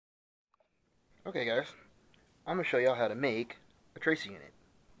Okay guys, I'm going to show y'all how to make a tracer unit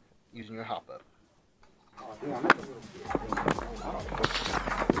using your hopup.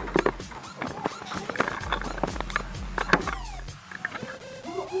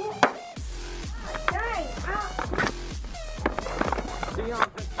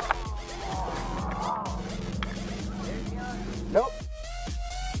 Nope.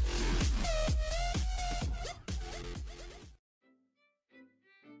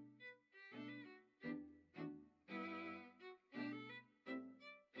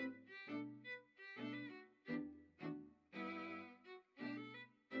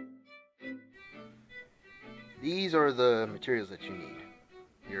 These are the materials that you need.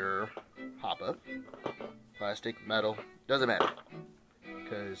 Your hopup, plastic, metal, doesn't matter,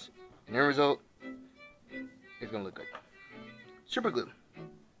 because the end result is going to look good. Super glue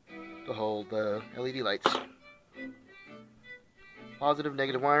to hold the LED lights. Positive,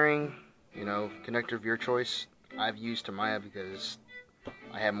 negative wiring, connector of your choice. I've used Tamiya because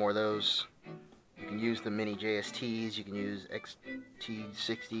I have more of those. You can use the mini JSTs, you can use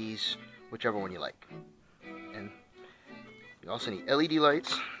XT60s, whichever one you like. And you also need LED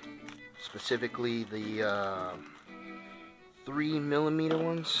lights, specifically the 3mm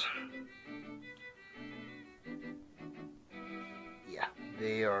ones. Yeah,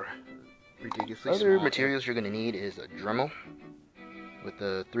 they are ridiculously small. Other materials you're going to need is a Dremel with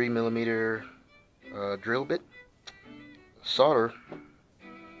the 3mm drill bit, soldering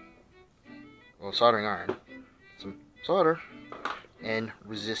iron, some solder, and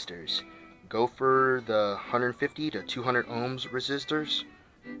resistors. Go for the 150 to 200 ohms resistors.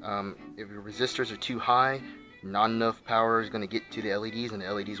 If your resistors are too high, not enough power is going to get to the LEDs, and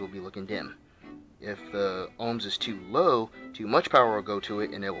the LEDs will be looking dim. If the ohms is too low, too much power will go to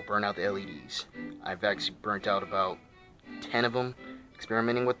it, and it will burn out the LEDs. I've actually burnt out about 10 of them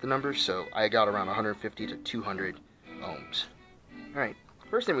experimenting with the numbers, so I got around 150 to 200 ohms. Alright,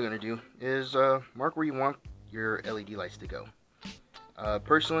 first thing we're going to do is mark where you want your LED lights to go.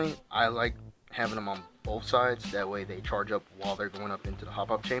 Personally, I like having them on both sides, that way they charge up while they're going up into the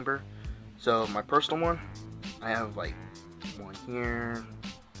hop-up chamber. So my personal one, I have like one here,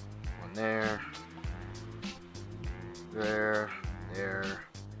 one there, there,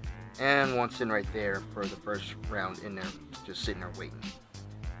 and one sitting right there for the first round in there, just sitting there waiting.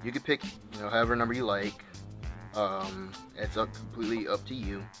 You can pick, however number you like. It's completely up to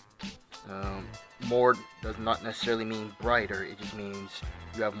you. More does not necessarily mean brighter, it just means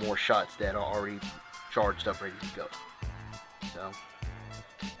you have more shots that are already charged up, ready to go. So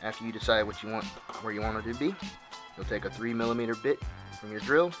after you decide what you want, where you want it to be, you'll take a 3mm bit from your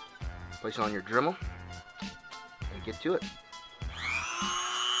drill, place it on your Dremel, and get to it.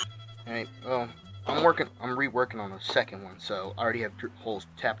 Alright, well, I'm reworking on the second one, so I already have holes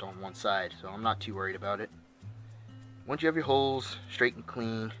tapped on one side, so I'm not too worried about it. Once you have your holes straight and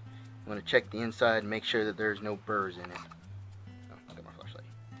clean, you want to check the inside and make sure that there's no burrs in it. Oh, I got my flashlight.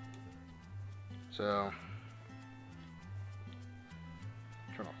 So,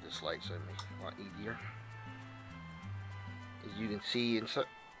 turn off this light so it makes it a lot easier. As you can see inside,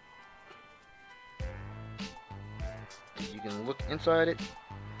 as you can look inside it,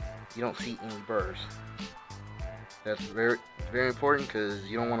 you don't see any burrs. That's very important because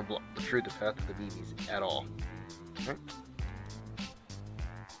you don't want to obstrude the path of the BBs at all. Okay.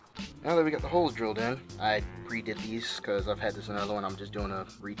 Now that we got the holes drilled in, I pre-did these because I've had this another one. I'm just doing a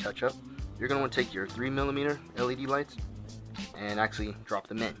retouch up. You're going to want to take your 3mm LED lights and actually drop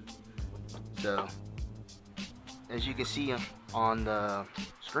them in. So, as you can see on the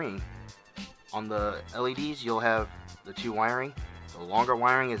screen, on the LEDs you'll have the two wiring. The longer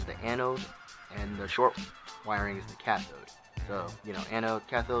wiring is the anode, and the short wiring is the cathode. So, anode,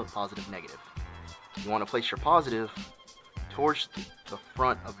 cathode, positive, negative. You want to place your positive towards the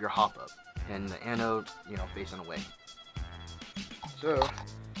front of your hopup, and the anode, facing away. So,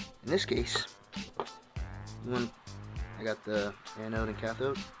 in this case, I got the anode and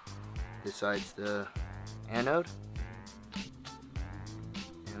cathode. This side's the anode,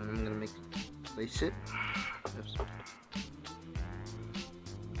 and I'm gonna place it. Oops.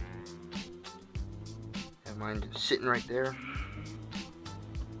 Have mine just sitting right there.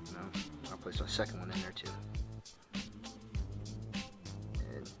 I'll place my second one in there too.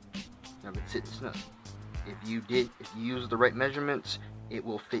 And have it sitting snug. If you use the right measurements, it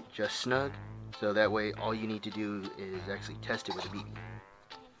will fit just snug. So that way, all you need to do is actually test it with a BB.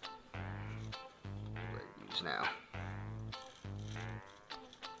 Let it use now.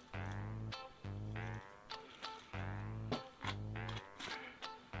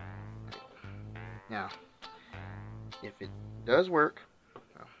 Now, if it does work,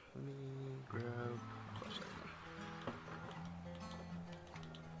 let me grab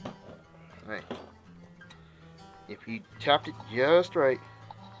Alright. If you tapped it just right,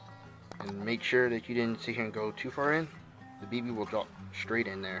 and make sure that you didn't sit here and go too far in, the BB will drop straight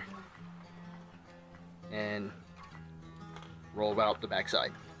in there and roll out the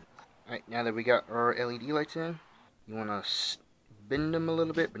backside. Alright, now that we got our LED lights in, you want to bend them a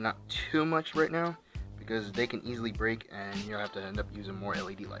little bit, but not too much right now, because they can easily break and you'll have to end up using more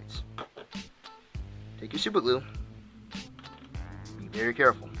LED lights. Take your super glue, be very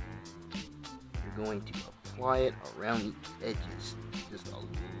careful. You're going to apply it around the edges, just a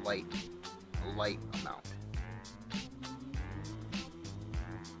light amount.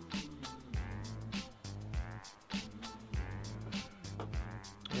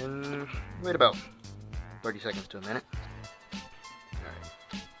 And wait about 30 seconds to a minute.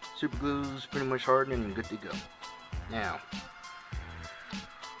 Alright, super glue's pretty much hardened and you're good to go. Now,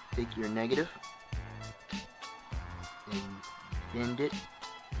 take your negative and bend it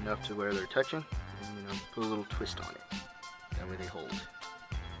enough to where they're touching, and put a little twist on it. That way they hold.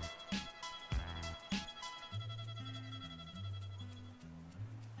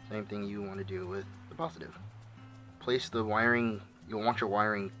 Same thing you want to do with the positive. Place the wiring. You'll want your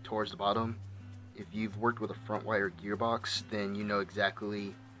wiring towards the bottom. If you've worked with a front wire gearbox, then you know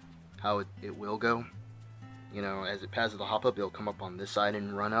exactly how it will go. As it passes the hop-up, it'll come up on this side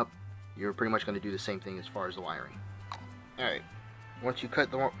and run up. You're pretty much going to do the same thing as far as the wiring. Alright, once you cut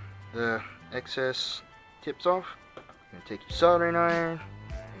the excess tips off, you're going to take your soldering iron,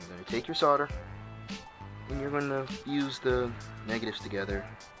 and you're going to take your solder, and you're going to fuse the negatives together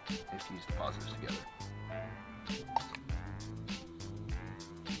and fuse the positives together.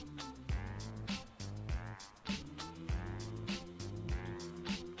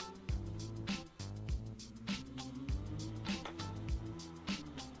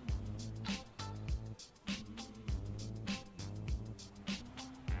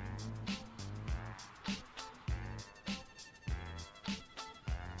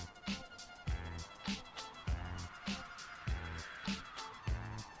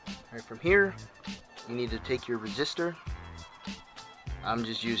 Alright, from here, you need to take your resistor. I'm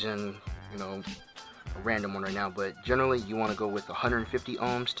just using, a random one right now, but generally you want to go with 150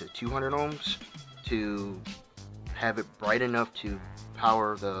 ohms to 200 ohms to have it bright enough to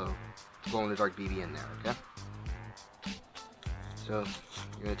power the glow-in-the-dark BB in there, okay? So,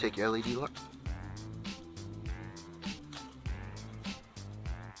 you're going to take your LED light.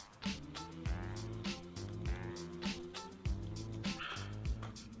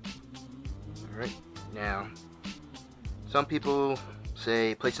 Alright, now, some people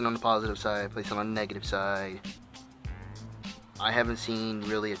say place it on the positive side, place it on the negative side. I haven't seen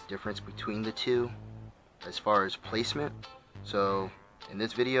really a difference between the two as far as placement. So, in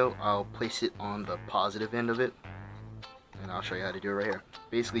this video, I'll place it on the positive end of it, and I'll show you how to do it right here.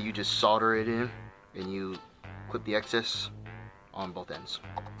 Basically, you just solder it in, and you clip the excess on both ends.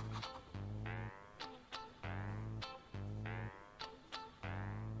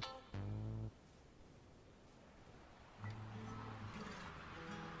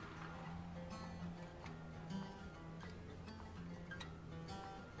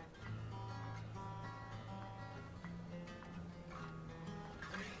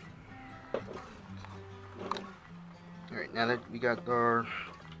 Alright, now that we got our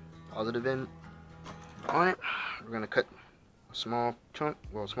positive end on it, we're going to cut a small chunk,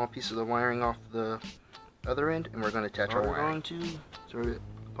 well, small piece of the wiring off the other end, and we're going to attach our wiring onto, so the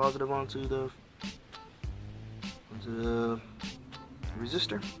positive onto the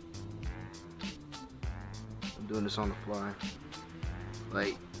resistor. I'm doing this on the fly.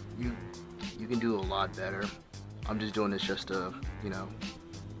 Like, you can do a lot better. I'm just doing this just to,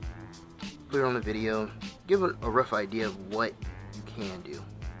 put it on the video, give it a rough idea of what you can do.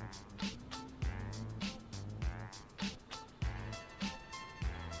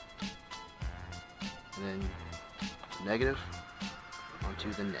 And then negative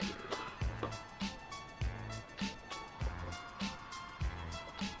onto the negative.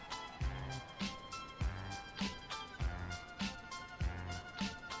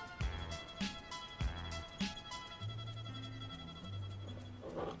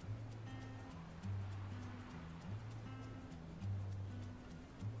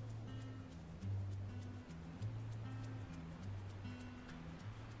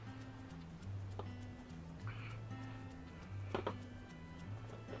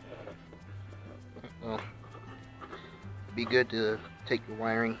 Well, it'd be good to take your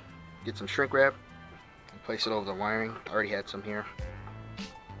wiring, get some shrink wrap, and place it over the wiring. I already had some here.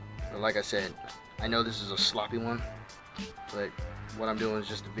 But like I said, I know this is a sloppy one, but what I'm doing is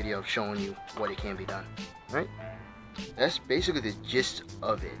just a video of showing you what it can be done. Right? That's basically the gist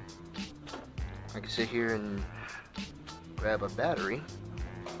of it. I can sit here and grab a battery.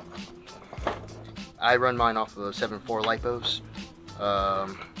 I run mine off of 7.4 lipos.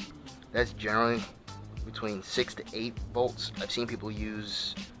 That's generally between 6 to 8 volts. I've seen people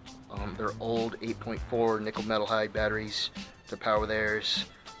use their old 8.4 nickel metal hide batteries to power theirs.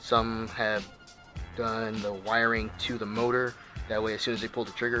 Some have done the wiring to the motor. That way, as soon as they pull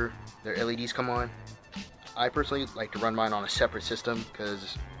the trigger, their LEDs come on. I personally like to run mine on a separate system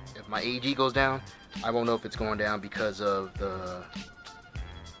because if my AEG goes down, I won't know if it's going down because of the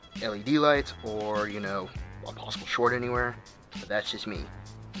LED lights or, you know, a possible short anywhere. But that's just me.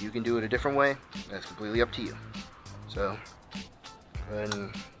 You can do it a different way. That's completely up to you. So, go ahead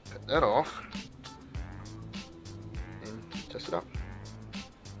and cut that off and test it out.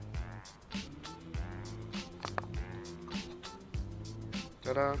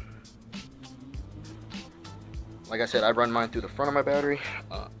 Ta-da! Like I said, I run mine through the front of my battery,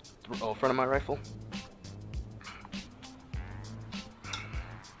 front of my rifle.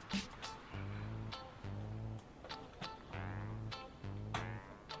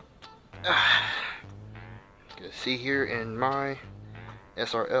 You can see here in my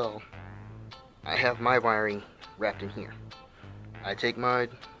SRL, I have my wiring wrapped in here. I take my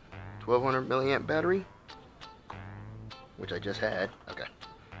 1200 milliamp battery, which I just had. Okay,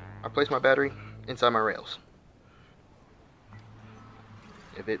 I place my battery inside my rails.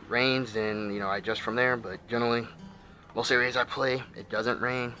 If it rains, then, you know, I adjust from there, but generally most areas I play, it doesn't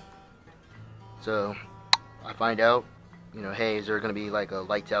rain. So I find out, you know, hey, is there going to be like a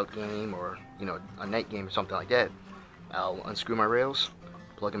lights out game or, you know, a night game or something like that. I'll unscrew my rails,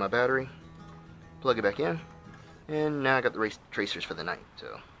 plug in my battery, plug it back in, and now I got the tracers for the night.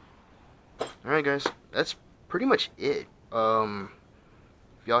 So alright guys, that's pretty much it. If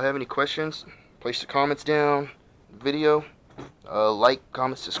y'all have any questions, place the comments down video, like,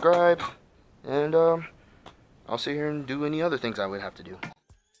 comment, subscribe, and I'll sit here and do any other things I would have to do.